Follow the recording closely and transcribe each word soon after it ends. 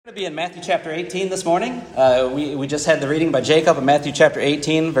To be in Matthew chapter 18 this morning. We just had the reading by Jacob in Matthew chapter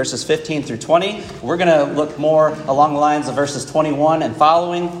 18, verses 15 through 20. We're going to look more along the lines of verses 21 and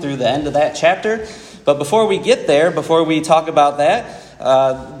following through the end of that chapter. But before we get there, before we talk about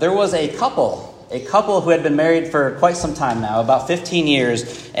that, there was a couple who had been married for quite some time now, about 15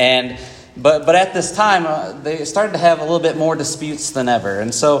 years, But at this time, they started to have a little bit more disputes than ever.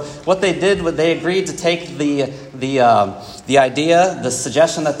 And so what they did was they agreed to take the idea, the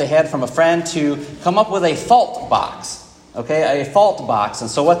suggestion that they had from a friend to come up with a fault box. Okay, a fault box. And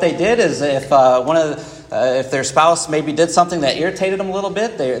so what they did is if their spouse maybe did something that irritated them a little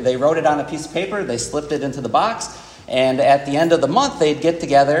bit, they wrote it on a piece of paper, they slipped it into the box. And at the end of the month, they'd get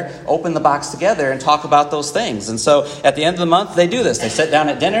together, open the box together, and talk about those things. And so at the end of the month, they do this. They sit down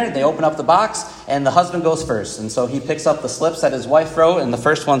at dinner, they open up the box, and the husband goes first. And so he picks up the slips that his wife wrote, and the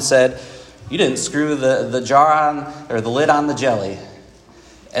first one said, "You didn't screw the jar on, or the lid on the jelly."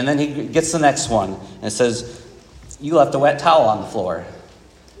 And then he gets the next one, and it says, "You left a wet towel on the floor."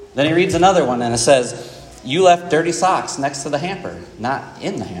 Then he reads another one, and it says, "You left dirty socks next to the hamper, not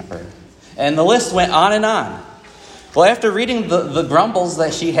in the hamper." And the list went on and on. Well, after reading the grumbles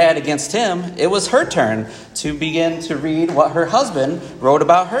that she had against him, it was her turn to begin to read what her husband wrote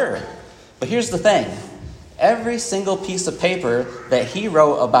about her. But here's the thing. Every single piece of paper that he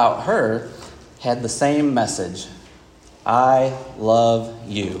wrote about her had the same message. I love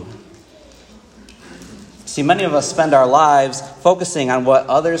you. See, many of us spend our lives focusing on what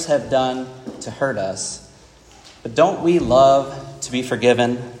others have done to hurt us. But don't we love to be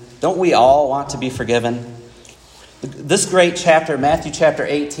forgiven? Don't we all want to be forgiven? This great chapter, Matthew chapter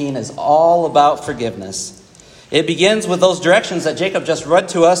 18, is all about forgiveness. It begins with those directions that Jacob just read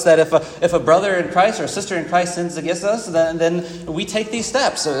to us, that if a brother in Christ or a sister in Christ sins against us, then we take these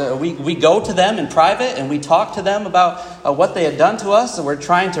steps. We go to them in private and we talk to them about what they had done to us. And we're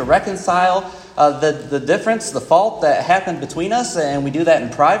trying to reconcile the difference, the fault that happened between us, and we do that in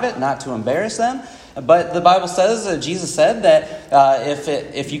private, not to embarrass them. But the Bible says, Jesus said that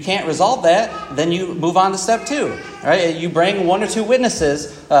if you can't resolve that, then you move on to step 2. Right? You bring 1 or 2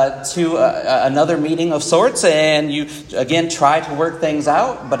 witnesses to another meeting of sorts, and you, again, try to work things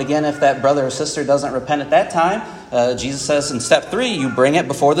out. But again, if that brother or sister doesn't repent at that time, Jesus says in step 3, you bring it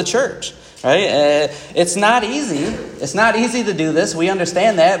before the church. Right? It's not easy. It's not easy to do this. We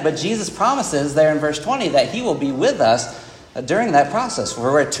understand that. But Jesus promises there in verse 20 that he will be with us during that process.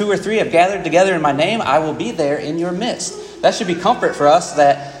 Where 2 or 3 have gathered together in my name, I will be there in your midst. That should be comfort for us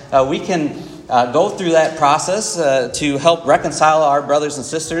that we can go through that process to help reconcile our brothers and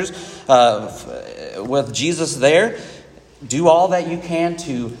sisters with Jesus there. Do all that you can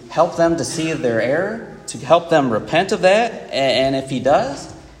to help them to see their error, to help them repent of that. And if he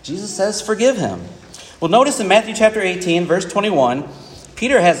does, Jesus says, forgive him. Well, notice in Matthew chapter 18, verse 21,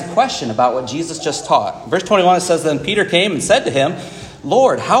 Peter has a question about what Jesus just taught. Verse 21, it says, Then Peter came and said to him,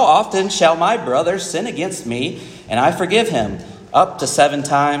 Lord, how often shall my brother sin against me, and I forgive him? Up to 7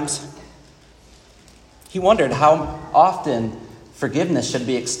 times? He wondered how often forgiveness should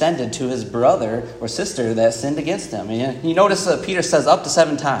be extended to his brother or sister that sinned against him. You notice Peter says up to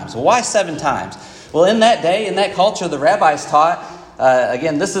 7 times. Well, why 7 times? Well, in that day, in that culture, the rabbis taught,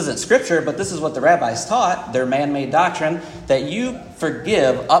 again, this isn't scripture, but this is what the rabbis taught, their man-made doctrine, that you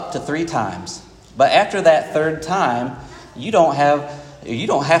forgive up to 3 times. But after that 3rd time, you don't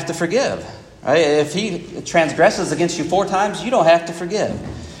have to forgive. Right? If he transgresses against you 4 times, you don't have to forgive.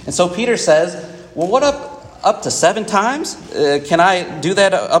 And so Peter says, well, what up to 7 times? Can I do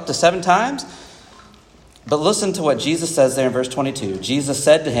that up to 7 times? But listen to what Jesus says there in verse 22. Jesus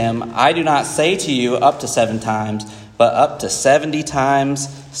said to him, I do not say to you up to 7 times, but up to 70 times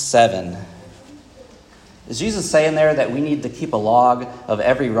 7. Is Jesus saying there that we need to keep a log of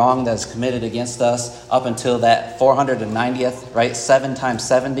every wrong that's committed against us up until that 490th, right? 7 times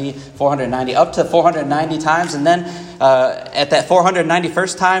 70, 490, up to 490 times. And then at that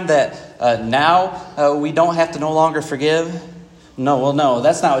 491st time that now we don't have to no longer forgive? No,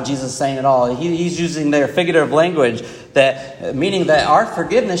 that's not what Jesus is saying at all. He's using their figurative language, that meaning that our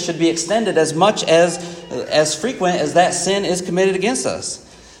forgiveness should be extended as much as frequent as that sin is committed against us.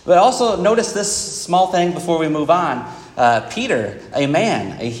 But also notice this small thing before we move on. Peter, a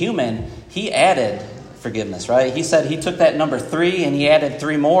man, a human, he added forgiveness, right? He said he took that number 3 and he added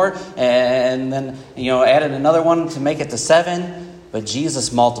 3 more and then, added another one to make it to 7. But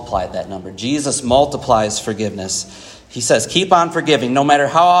Jesus multiplied that number. Jesus multiplies forgiveness. He says, keep on forgiving, no matter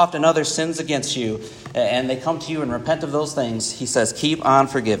how often others sins against you, and they come to you and repent of those things. He says, keep on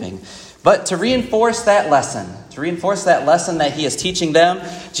forgiving. But to reinforce that lesson that he is teaching them,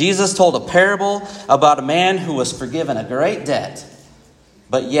 Jesus told a parable about a man who was forgiven a great debt.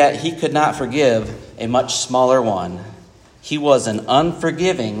 but yet he could not forgive a much smaller one. He was an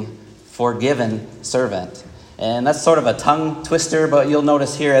unforgiving, forgiven servant. And that's sort of a tongue twister, but you'll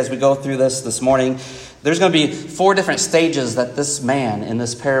notice here as we go through this morning, there's going to be 4 different stages that this man in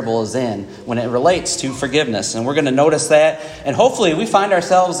this parable is in when it relates to forgiveness. And we're going to notice that. And hopefully we find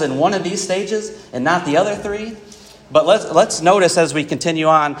ourselves in one of these stages and not the other 3. But let's notice as we continue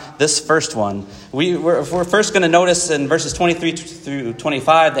on this first one. We're first going to notice in verses 23 through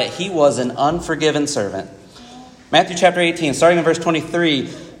 25 that he was an unforgiven servant. Matthew chapter 18, starting in verse 23.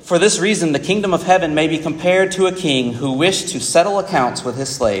 For this reason, the kingdom of heaven may be compared to a king who wished to settle accounts with his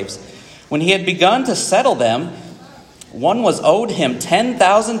slaves. When he had begun to settle them, one was owed him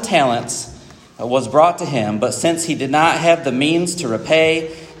 10,000 talents was brought to him. But since he did not have the means to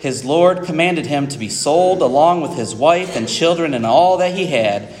repay, his Lord commanded him to be sold along with his wife and children and all that he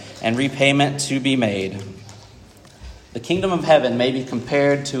had, and repayment to be made. The kingdom of heaven may be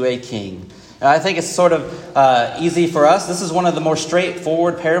compared to a king. I think it's sort of easy for us. This is one of the more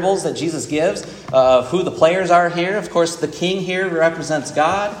straightforward parables that Jesus gives of who the players are here. Of course, the king here represents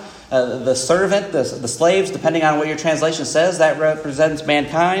God. The servant, the slaves, depending on what your translation says, that represents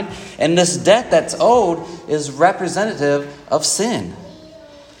mankind. And this debt that's owed is representative of sin.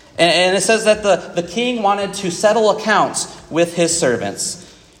 And it says that the king wanted to settle accounts with his servants.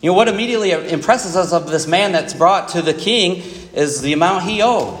 You know, what immediately impresses us of this man that's brought to the king is the amount he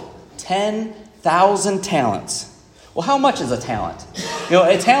owed. 10,000 talents. Well, how much is a talent? You know,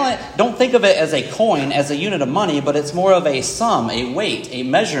 a talent, don't think of it as a coin, as a unit of money, but it's more of a sum, a weight, a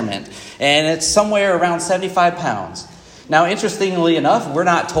measurement. And it's somewhere around 75 pounds. Now, interestingly enough, we're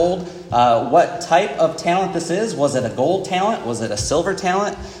not told what type of talent this is. Was it a gold talent? Was it a silver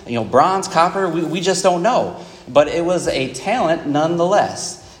talent? You know, bronze, copper? We just don't know. But it was a talent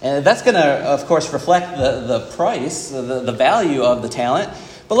nonetheless. And that's going to, of course, reflect the price, the value of the talent.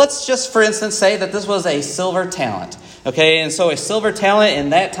 But let's just, for instance, say that this was a silver talent. Okay, and so a silver talent in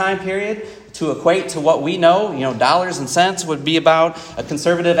that time period, to equate to what we know, dollars and cents, would be about, a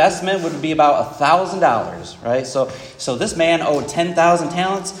conservative estimate would be about $1,000, right? So this man owed 10,000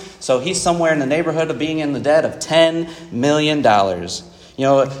 talents, so he's somewhere in the neighborhood of being in the debt of $10 million. You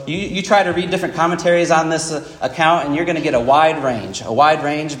know, you try to read different commentaries on this account, and you're going to get a wide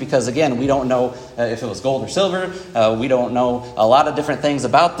range because, again, we don't know if it was gold or silver. We don't know a lot of different things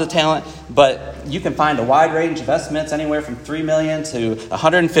about the talent, but you can find a wide range of estimates, anywhere from $3 million to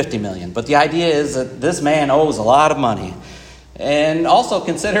 $150 million. But the idea is that this man owes a lot of money. And also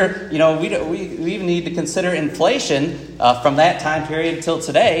consider, we even need to consider inflation from that time period till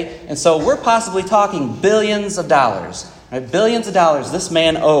today. And so we're possibly talking billions of dollars. Right, billions of dollars this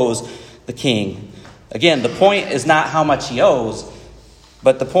man owes the king. Again, the point is not how much he owes,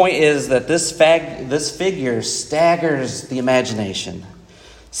 but the point is that this figure staggers the imagination.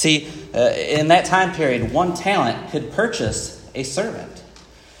 See, in that time period, 1 talent could purchase a servant.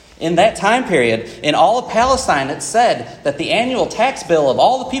 In that time period, in all of Palestine, it said that the annual tax bill of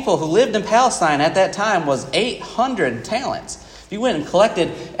all the people who lived in Palestine at that time was 800 talents. If you went and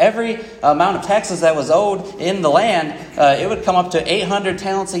collected every amount of taxes that was owed in the land, it would come up to 800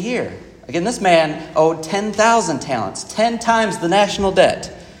 talents a year. Again, this man owed 10,000 talents, 10 times the national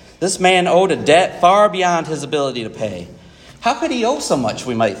debt. This man owed a debt far beyond his ability to pay. How could he owe so much,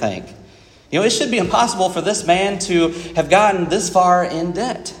 we might think? It should be impossible for this man to have gotten this far in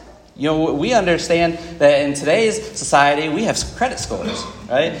debt. We understand that in today's society, we have credit scores,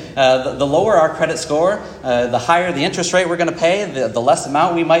 right? The lower our credit score, the higher the interest rate we're going to pay, the less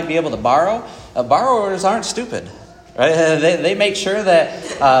amount we might be able to borrow. Borrowers aren't stupid, right? They make sure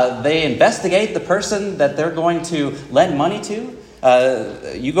that they investigate the person that they're going to lend money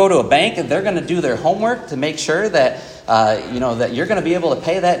to. You go to a bank and they're going to do their homework to make sure that, that you're going to be able to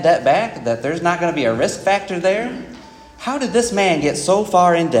pay that debt back, that there's not going to be a risk factor there. How did this man get so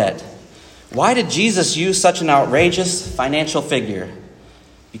far in debt? Why did Jesus use such an outrageous financial figure?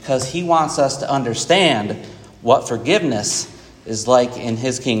 Because he wants us to understand what forgiveness is like in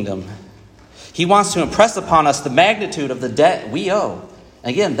his kingdom. He wants to impress upon us the magnitude of the debt we owe.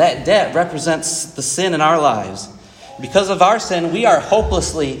 Again, that debt represents the sin in our lives. Because of our sin, we are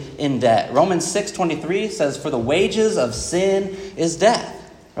hopelessly in debt. Romans 6:23 says, "For the wages of sin is death."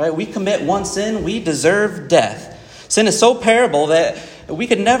 Right? We commit one sin, we deserve death. Sin is so terrible that we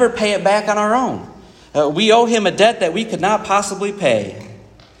could never pay it back on our own. We owe him a debt that we could not possibly pay.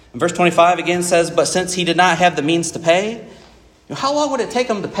 And verse 25 again says, "But since he did not have the means to pay," how long would it take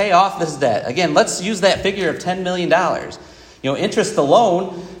him to pay off this debt? Again, let's use that figure of $10 million. Interest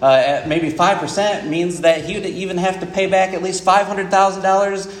alone at maybe 5% means that he would even have to pay back at least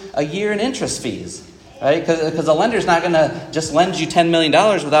 $500,000 a year in interest fees. right? Because the lender's not going to just lend you $10 million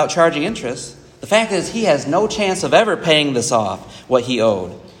without charging interest. The fact is, he has no chance of ever paying this off, what he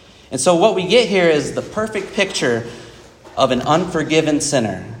owed. And so what we get here is the perfect picture of an unforgiven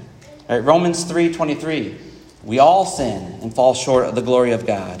sinner. Right? Romans 3:23. We all sin and fall short of the glory of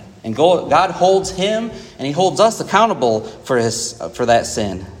God. And God holds him and he holds us accountable for that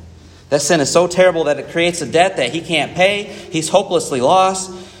sin. That sin is so terrible that it creates a debt that he can't pay. He's hopelessly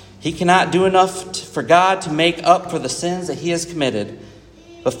lost. He cannot do enough for God to make up for the sins that he has committed.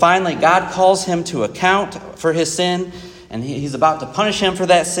 But finally, God calls him to account for his sin, and he's about to punish him for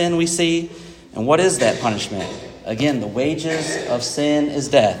that sin, we see. And what is that punishment? Again, the wages of sin is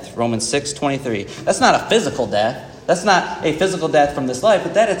death. Romans 6:23. That's not a physical death. That's not a physical death from this life,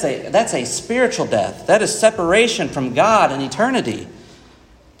 but that's a spiritual death. That is separation from God in eternity.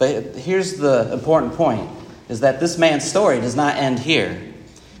 But here's the important point, is that this man's story does not end here.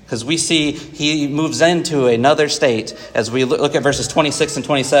 Because we see he moves into another state as we look at verses 26 and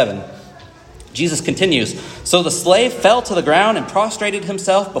 27. Jesus continues, "So the slave fell to the ground and prostrated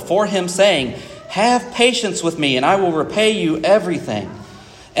himself before him, saying, 'Have patience with me, and I will repay you everything.'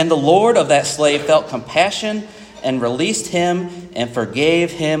 And the Lord of that slave felt compassion and released him and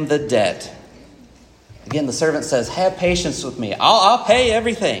forgave him the debt." Again, the servant says, "Have patience with me. I'll pay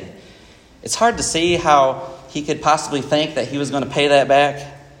everything." It's hard to see how he could possibly think that he was going to pay that back.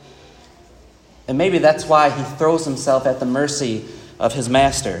 And maybe that's why he throws himself at the mercy of his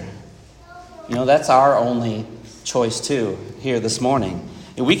master. You know, that's our only choice too here this morning.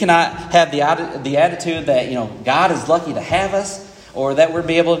 We cannot have the attitude that, God is lucky to have us, or that we're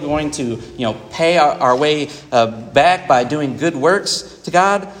going to, pay our way back by doing good works to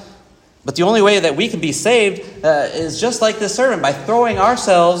God. But the only way that we can be saved is just like this servant, by throwing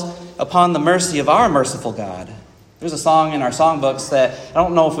ourselves upon the mercy of our merciful God. There's a song in our songbooks that I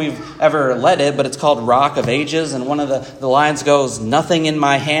don't know if we've ever led it, but it's called Rock of Ages. And one of the lines goes, "Nothing in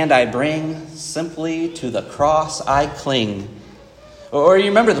my hand I bring, simply to the cross I cling." Or you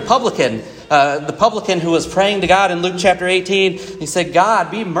remember the publican who was praying to God in Luke chapter 18. He said, "God,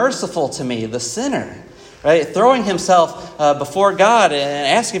 be merciful to me, the sinner." Right? Throwing himself before God and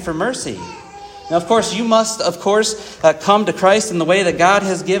asking for mercy. Now, of course, you must, come to Christ in the way that God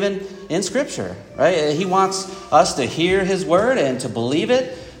has given in Scripture, right? He wants us to hear his word and to believe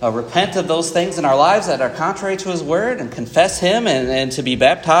it, repent of those things in our lives that are contrary to his word, and confess him and to be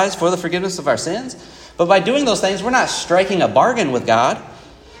baptized for the forgiveness of our sins. But by doing those things, we're not striking a bargain with God.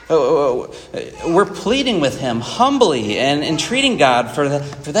 We're pleading with him humbly and entreating God for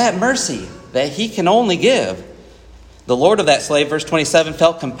that mercy that he can only give. The Lord of that slave, verse 27,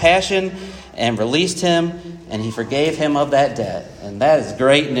 felt compassion and released him, and he forgave him of that debt. And that is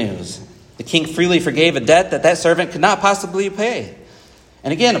great news. The king freely forgave a debt that servant could not possibly pay.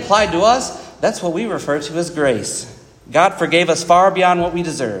 And again, applied to us, that's what we refer to as grace. God forgave us far beyond what we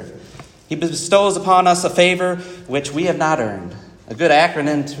deserve. He bestows upon us a favor which we have not earned. A good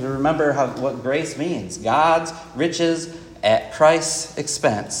acronym to remember what grace means. God's riches at Christ's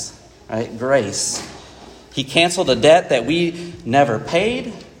expense. Right? Grace. He canceled a debt that we never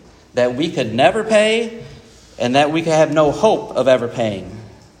paid, that we could never pay, and that we could have no hope of ever paying.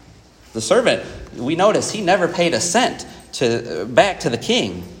 The servant, we notice, he never paid a cent back to the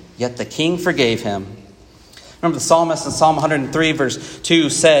king, yet the king forgave him. Remember the psalmist in Psalm 103 verse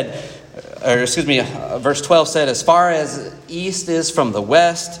 12 said, "As far as east is from the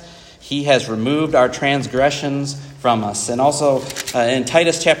west, he has removed our transgressions from us." And also in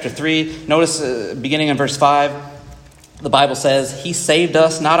Titus chapter 3, notice beginning in verse 5, the Bible says, "He saved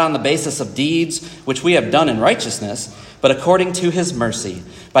us not on the basis of deeds which we have done in righteousness, but according to his mercy,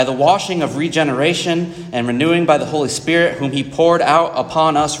 by the washing of regeneration and renewing by the Holy Spirit, whom he poured out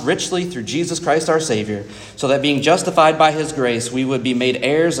upon us richly through Jesus Christ our Savior, so that being justified by his grace, we would be made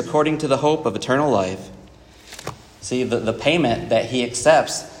heirs according to the hope of eternal life." See, the payment that he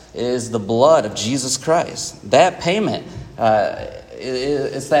accepts is the blood of Jesus Christ. That payment,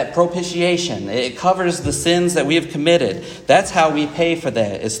 it's that propitiation. It covers the sins that we have committed. That's how we pay for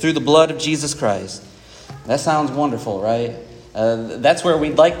that. It's through the blood of Jesus Christ. That sounds wonderful, right? That's where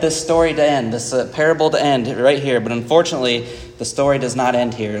we'd like this story to end, this parable to end right here. But unfortunately, the story does not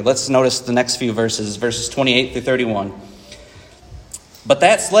end here. Let's notice the next few verses 28 through 31. "But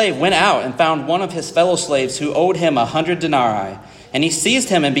that slave went out and found one of his fellow slaves who owed him 100 denarii. And he seized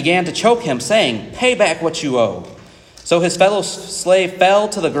him and began to choke him, saying, 'Pay back what you owe.' So his fellow slave fell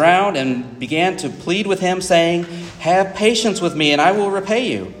to the ground and began to plead with him, saying, 'Have patience with me, and I will repay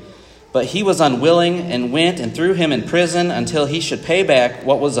you.' But he was unwilling and went and threw him in prison until he should pay back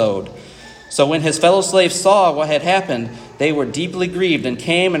what was owed. So when his fellow slaves saw what had happened, they were deeply grieved and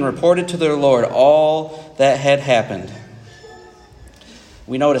came and reported to their Lord all that had happened.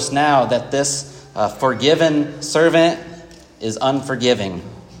 We notice now that this forgiven servant is unforgiving.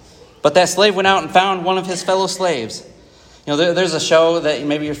 But that slave went out and found one of his fellow slaves. There's a show that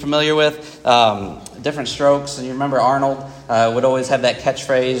maybe you're familiar with, Different Strokes. And you remember Arnold would always have that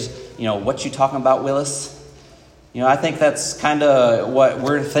catchphrase, what you talking about, Willis? I think that's kind of what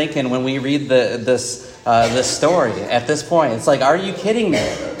we're thinking when we read this story at this point. It's like, are you kidding me?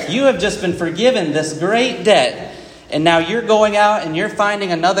 You have just been forgiven this great debt, and now you're going out and you're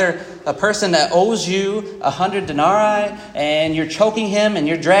finding a person that owes you 100 denarii, and you're choking him and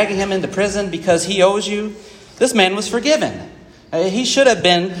you're dragging him into prison because he owes you. This man was forgiven. He should have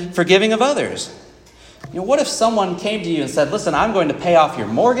been forgiving of others. What if someone came to you and said, listen, I'm going to pay off your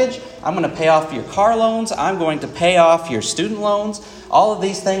mortgage. I'm going to pay off your car loans. I'm going to pay off your student loans. All of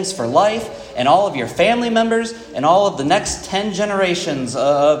these things for life, and all of your family members, and all of the next 10 generations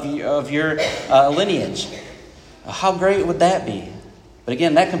of your lineage. How great would that be? But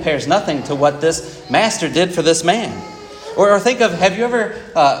again, that compares nothing to what this master did for this man. Or think of, have you ever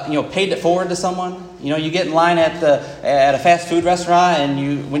paid it forward to someone? You get in line at a fast food restaurant,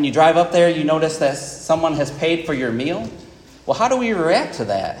 and when you drive up there, you notice that someone has paid for your meal. Well, how do we react to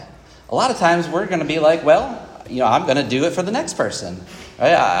that? A lot of times we're going to be like, well, I'm going to do it for the next person.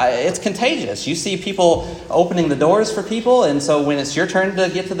 Right? It's contagious. You see people opening the doors for people, and so when it's your turn to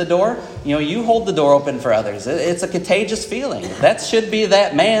get to the door, you hold the door open for others. It's a contagious feeling. That should be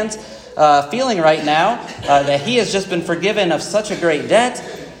that man's feeling right now, that he has just been forgiven of such a great debt,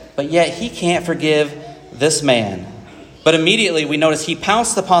 but yet he can't forgive this man. But immediately we notice he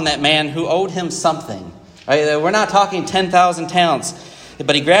pounced upon that man who owed him something. Right? We're not talking 10,000 talents,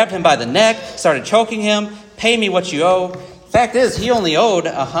 but he grabbed him by the neck, started choking him. Pay me what you owe. Fact is, he only owed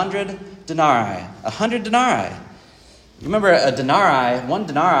 100 denarii. 100 denarii. Remember, one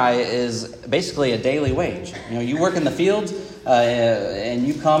denarii is basically a daily wage. You work in the fields, and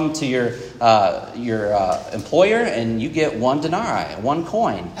you come to your employer, and you get 1 denarii, 1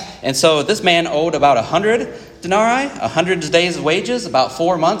 coin. And so this man owed about 100 denarii, 100 days of wages, about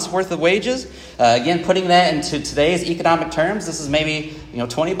 4 months worth of wages. Again, putting that into today's economic terms, this is maybe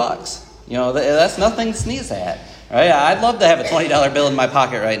 $20. That's nothing to sneeze at. Right? I'd love to have a $20 bill in my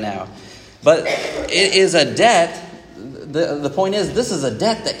pocket right now. But it is a debt. The point is, this is a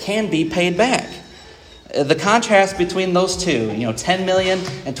debt that can be paid back. The contrast between those two, $10 million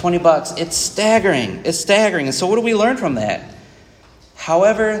and $20, it's staggering. It's staggering. And so what do we learn from that?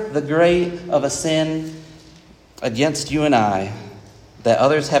 However, the great of a sin against you and I that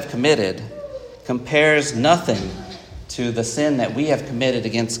others have committed compares nothing to the sin that we have committed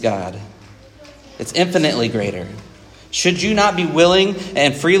against God. It's infinitely greater. Should you not be willing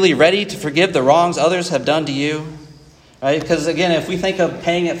and freely ready to forgive the wrongs others have done to you? Right? Because again, if we think of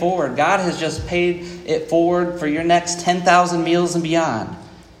paying it forward, God has just paid it forward for your next 10,000 meals and beyond.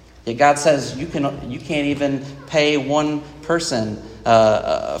 Yet God says you can't even pay one person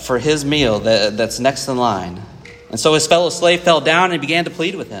for his meal that's next in line. And so his fellow slave fell down and began to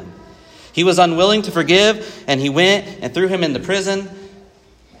plead with him. He was unwilling to forgive, and he went and threw him into prison.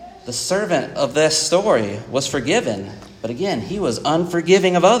 The servant of this story was forgiven, but again, he was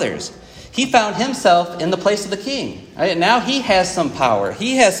unforgiving of others. He found himself in the place of the king. Right? Now he has some power.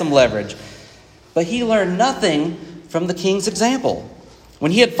 He has some leverage. But he learned nothing from the king's example.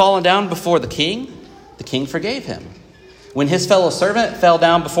 When he had fallen down before the king forgave him. When his fellow servant fell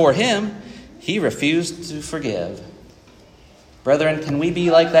down before him, he refused to forgive. Brethren, can we be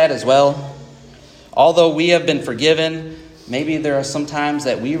like that as well? Although we have been forgiven, maybe there are some times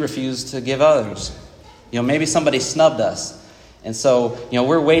that we refuse to give others. Maybe somebody snubbed us. And so,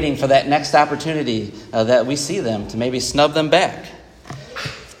 we're waiting for that next opportunity that we see them to maybe snub them back.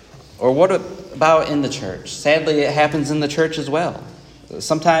 Or what about in the church? Sadly, it happens in the church as well.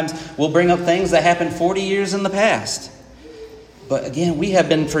 Sometimes we'll bring up things that happened 40 years in the past. But again, we have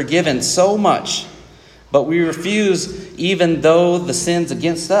been forgiven so much. But we refuse even though the sins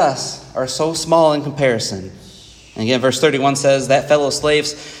against us are so small in comparison. And again, verse 31 says that the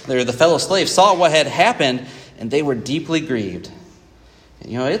fellow slaves saw what had happened, and they were deeply grieved.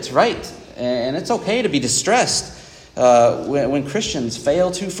 It's right, and it's okay to be distressed when Christians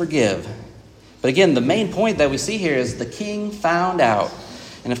fail to forgive. But again, the main point that we see here is the king found out.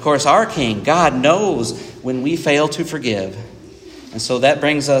 And of course, our king, God, knows when we fail to forgive. And so that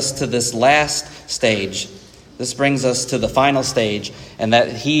brings us to this last stage. This brings us to the final stage, and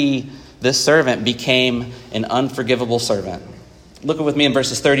that this servant became an unforgivable servant. Look with me in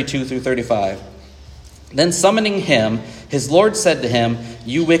verses 32 through 35. Then summoning him, his Lord said to him,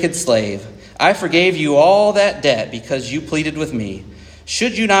 "You wicked slave, I forgave you all that debt because you pleaded with me.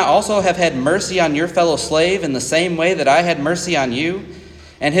 Should you not also have had mercy on your fellow slave in the same way that I had mercy on you?'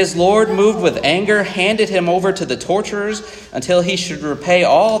 And his Lord, moved with anger, handed him over to the torturers until he should repay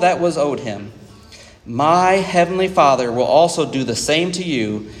all that was owed him. My heavenly Father will also do the same to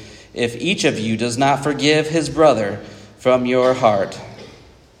you if each of you does not forgive his brother from your heart."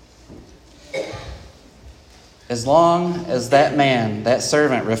 As long as that man, that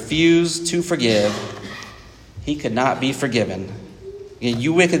servant, refused to forgive, he could not be forgiven.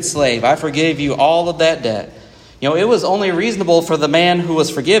 "You wicked slave, I forgave you all of that debt." It was only reasonable for the man who was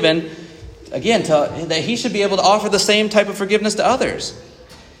forgiven, again, that he should be able to offer the same type of forgiveness to others.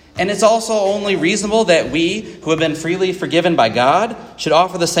 And it's also only reasonable that we, who have been freely forgiven by God, should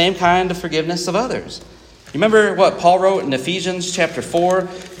offer the same kind of forgiveness of others. You remember what Paul wrote in Ephesians chapter 4,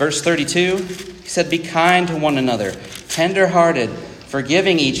 verse 32? He said, "Be kind to one another, tender-hearted,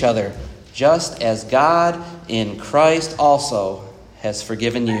 forgiving each other, just as God in Christ also has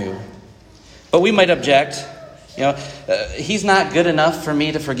forgiven you." But we might object, he's not good enough for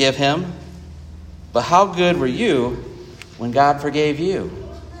me to forgive him. But how good were you when God forgave you?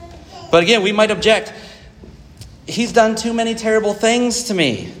 But again, we might object, he's done too many terrible things to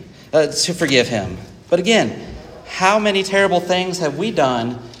me to forgive him. But again, how many terrible things have we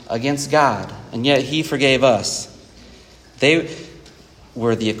done against God, and yet he forgave us? They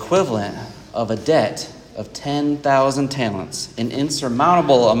were the equivalent of a debt of 10,000 talents, an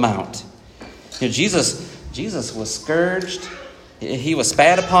insurmountable amount. Jesus was scourged, he was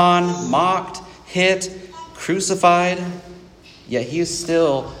spat upon, mocked, hit, crucified, yet he is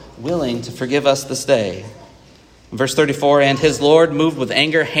still willing to forgive us this day. In verse 34, "And his Lord, moved with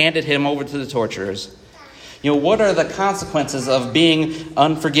anger, handed him over to the torturers." What are the consequences of being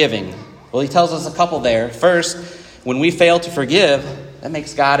unforgiving? Well, he tells us a couple there. First, when we fail to forgive, that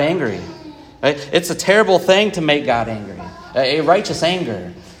makes God angry. Right? It's a terrible thing to make God angry, a righteous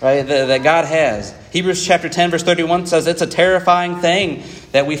anger, right, that God has. Hebrews chapter 10, verse 31 says it's a terrifying thing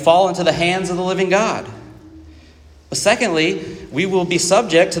that we fall into the hands of the living God. But secondly, we will be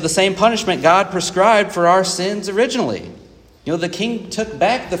subject to the same punishment God prescribed for our sins originally. The king took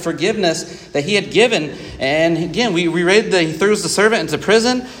back the forgiveness that he had given. And again, we read that he throws the servant into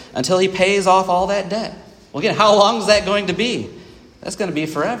prison until he pays off all that debt. Well, again, how long is that going to be? That's going to be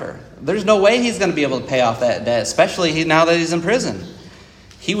forever. There's no way he's going to be able to pay off that debt, especially now that he's in prison.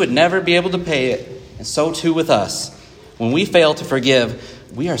 He would never be able to pay it. And so too with us. When we fail to forgive,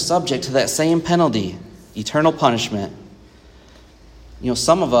 we are subject to that same penalty, eternal punishment.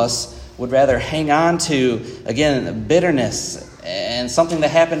 Some of us would rather hang on to, again, bitterness and something that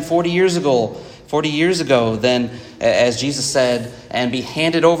happened 40 years ago than, as Jesus said, and be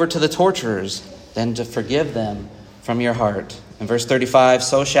handed over to the torturers than to forgive them from your heart. In verse 35,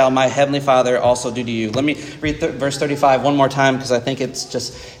 "So shall my heavenly Father also do to you." Let me read verse 35 one more time, because I think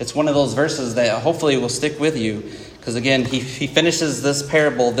it's one of those verses that hopefully will stick with you. Because again, he finishes this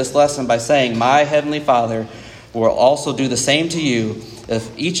parable, this lesson, by saying, "My heavenly Father will also do the same to you if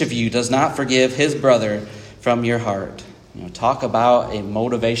each of you does not forgive his brother from your heart." Talk about a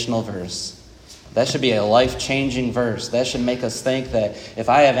motivational verse. That should be a life-changing verse. That should make us think that if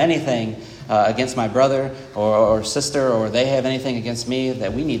I have anything against my brother or sister, or they have anything against me,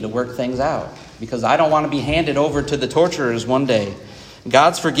 that we need to work things out. Because I don't want to be handed over to the torturers one day.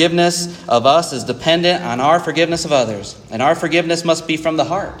 God's forgiveness of us is dependent on our forgiveness of others. And our forgiveness must be from the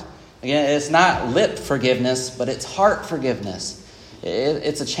heart. Again, it's not lip forgiveness, but it's heart forgiveness.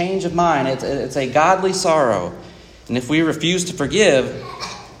 It's a change of mind. It's a godly sorrow. And if we refuse to forgive,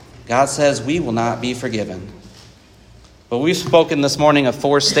 God says we will not be forgiven. But we've spoken this morning of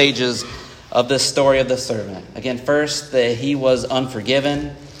 4 stages of this story of the servant. Again, first, that he was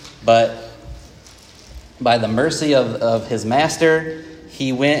unforgiven, but by the mercy of his master,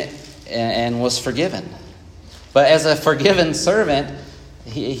 he went and was forgiven. But as a forgiven servant,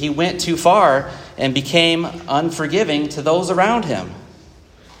 he went too far and became unforgiving to those around him.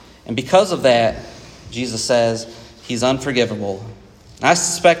 And because of that, Jesus says he's unforgivable. I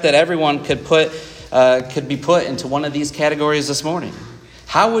suspect that everyone could be put into one of these categories this morning.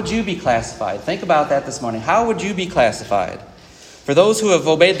 How would you be classified? Think about that this morning. How would you be classified? For those who have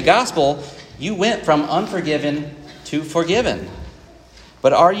obeyed the gospel, you went from unforgiven to forgiven.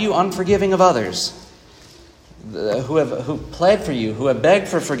 But are you unforgiving of others who pled for you, who have begged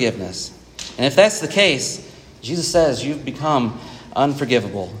for forgiveness? And if that's the case, Jesus says you've become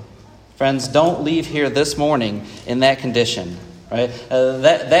unforgivable. Friends, don't leave here this morning in that condition. Right?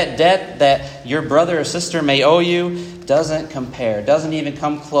 That debt that your brother or sister may owe you doesn't even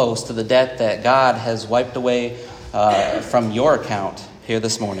come close to the debt that God has wiped away from your account here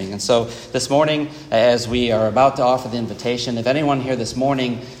this morning. And so this morning, as we are about to offer the invitation, if anyone here this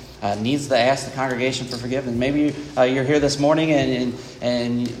morning needs to ask the congregation for forgiveness, maybe you're here this morning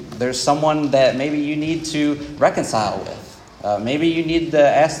and there's someone that maybe you need to reconcile with. Maybe you need to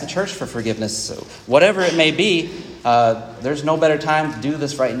ask the church for forgiveness. So whatever it may be, there's no better time to do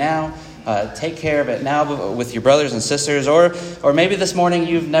this right now. Take care of it now with your brothers and sisters. Or maybe this morning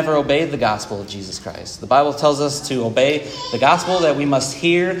you've never obeyed the gospel of Jesus Christ. The Bible tells us to obey the gospel, that we must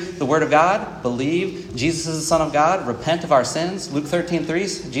hear the word of God, believe Jesus is the Son of God, repent of our sins. Luke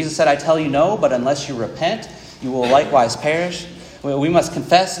 13:3, Jesus said, I tell you no, but unless you repent, you will likewise perish. We must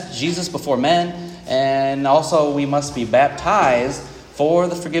confess Jesus before men, and also we must be baptized for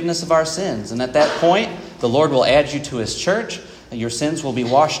the forgiveness of our sins. And at that point, the Lord will add you to his church. Your sins will be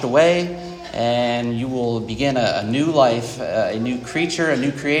washed away, and you will begin a new life, a new creature, a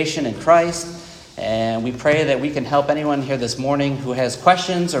new creation in Christ. And we pray that we can help anyone here this morning who has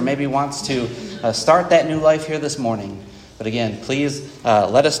questions or maybe wants to start that new life here this morning. But again, please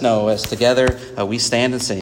let us know as together we stand and sing.